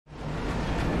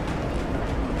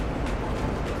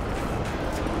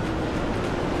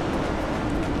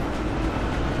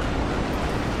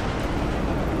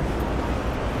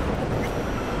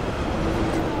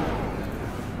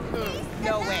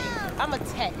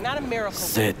not a miracle.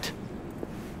 Sit.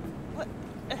 What?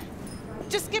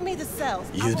 Just give me the cells.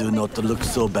 You do not look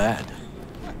so bad.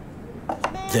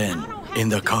 Then, in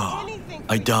the car,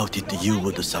 I doubted you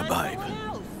would survive.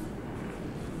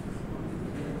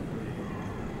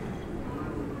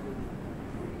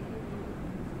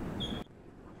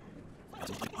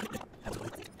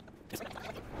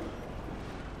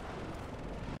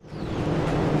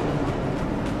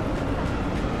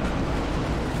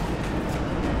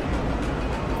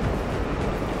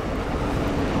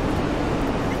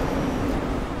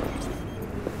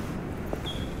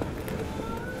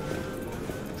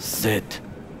 Sit.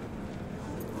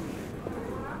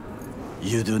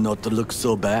 You do not look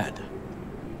so bad.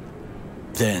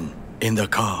 Then, in the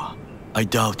car, I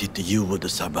doubted you would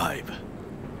survive.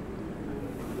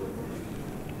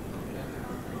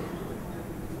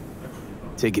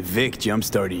 Take it Vic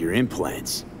jump-started your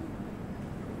implants.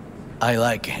 I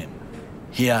like him.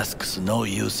 He asks no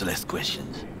useless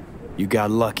questions. You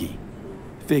got lucky.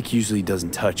 Vic usually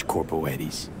doesn't touch Corpo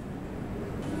Eddies.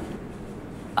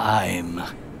 I'm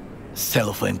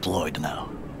self-employed now.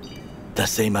 The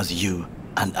same as you,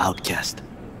 an outcast.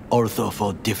 Although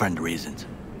for different reasons.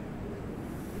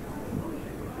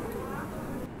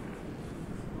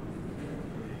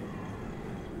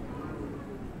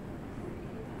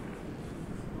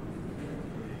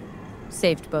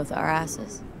 Saved both our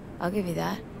asses. I'll give you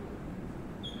that.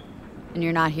 And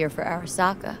you're not here for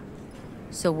Arasaka.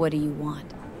 So what do you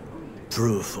want?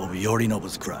 Proof of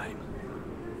Yorinobu's crime.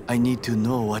 I need to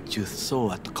know what you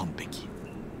saw at Konpeki.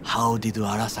 How did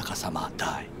Arasaka-sama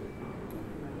die?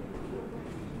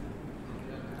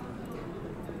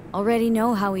 Already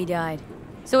know how he died.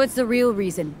 So it's the real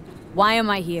reason. Why am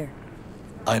I here?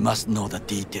 I must know the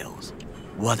details.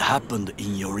 What happened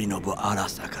in Yorinobu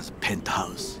Arasaka's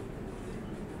penthouse?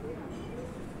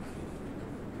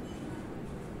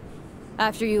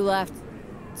 After you left,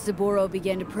 Saburo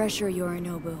began to pressure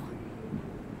Yorinobu.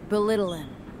 Belittle him.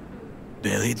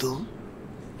 Belittle?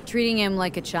 Treating him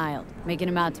like a child, making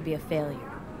him out to be a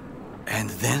failure.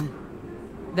 And then?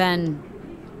 Then,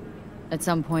 at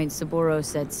some point, Saburo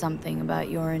said something about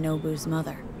Yorinobu's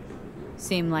mother.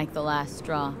 Seemed like the last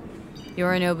straw.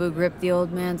 Yorinobu gripped the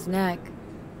old man's neck,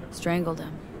 strangled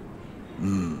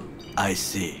him. I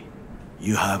see.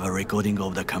 You have a recording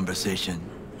of the conversation.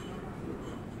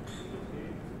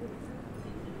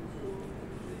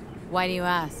 Why do you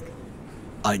ask?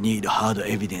 I need hard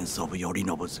evidence of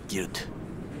Yorinobu's guilt.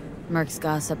 Merc's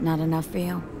gossip not enough for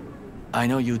you? I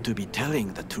know you to be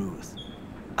telling the truth.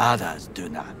 Others do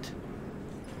not.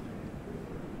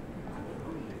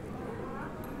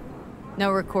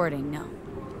 No recording, no.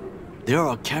 There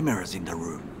are cameras in the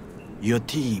room. Your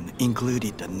team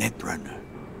included the netrunner.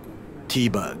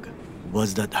 T-Bug,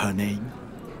 was that her name?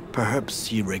 Perhaps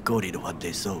she recorded what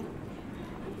they saw.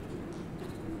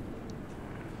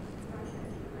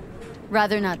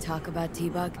 Rather not talk about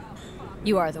T-Bug.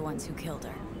 You are the ones who killed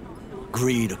her.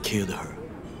 Greed killed her.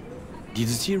 Did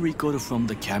she record from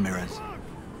the cameras?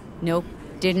 Nope,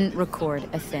 didn't record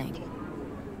a thing.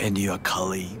 And your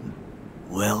colleague,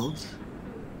 Wells?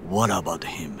 What about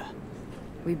him?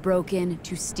 We broke in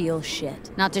to steal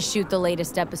shit, not to shoot the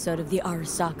latest episode of the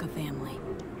Arasaka family.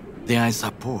 Then I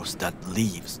suppose that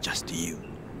leaves just you.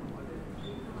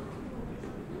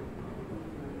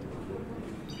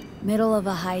 Middle of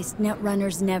a heist,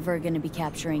 Netrunner's never gonna be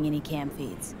capturing any cam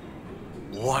feeds.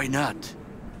 Why not?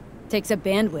 Takes up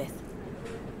bandwidth.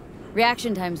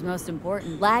 Reaction time's most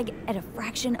important. Lag at a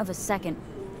fraction of a second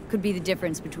could be the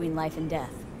difference between life and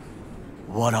death.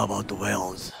 What about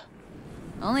Wells?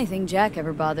 Only thing Jack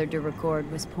ever bothered to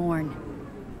record was porn.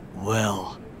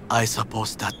 Well, I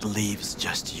suppose that leaves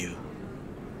just you.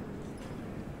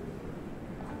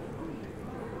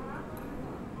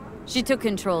 She took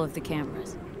control of the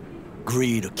cameras.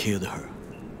 Greed killed her.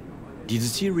 Did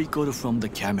she record from the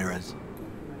cameras?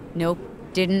 Nope,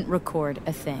 didn't record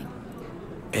a thing.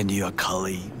 And your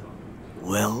colleague,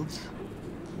 Wells?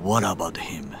 What about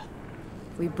him?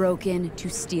 We broke in to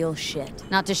steal shit,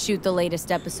 not to shoot the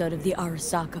latest episode of the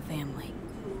Arasaka family.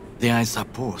 Then I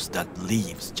suppose that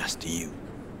leaves just you.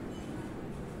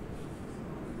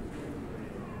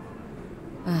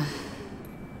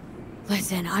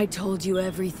 Listen, I told you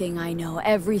everything I know,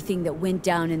 everything that went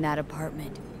down in that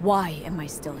apartment. Why am I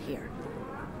still here?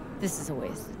 This is a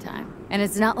waste of time. And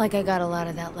it's not like I got a lot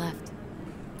of that left.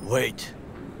 Wait.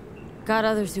 Got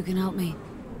others who can help me.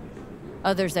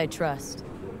 Others I trust.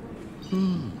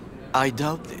 I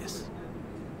doubt this.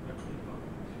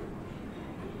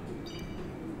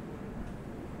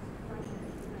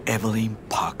 Evelyn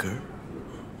Parker?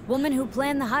 Woman who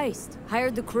planned the heist,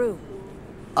 hired the crew.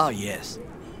 Ah, yes.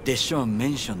 Deschamps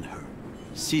mentioned her.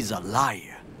 She's a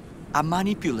liar. A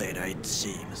manipulator, it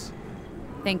seems.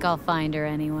 Think I'll find her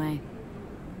anyway.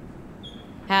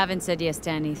 Haven't said yes to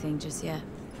anything just yet.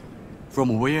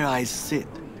 From where I sit,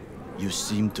 you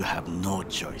seem to have no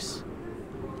choice.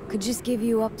 Could just give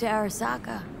you up to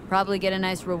Arasaka. Probably get a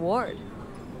nice reward.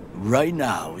 Right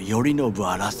now, Yorinobu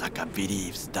Arasaka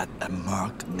believes that a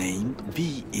merc named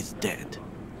V is dead.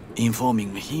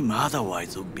 Informing him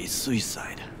otherwise would be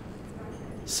suicide.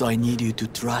 So I need you to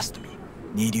trust me.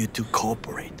 Need you to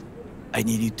cooperate. I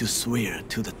need you to swear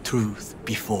to the truth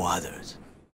before others.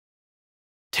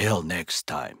 Till next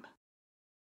time.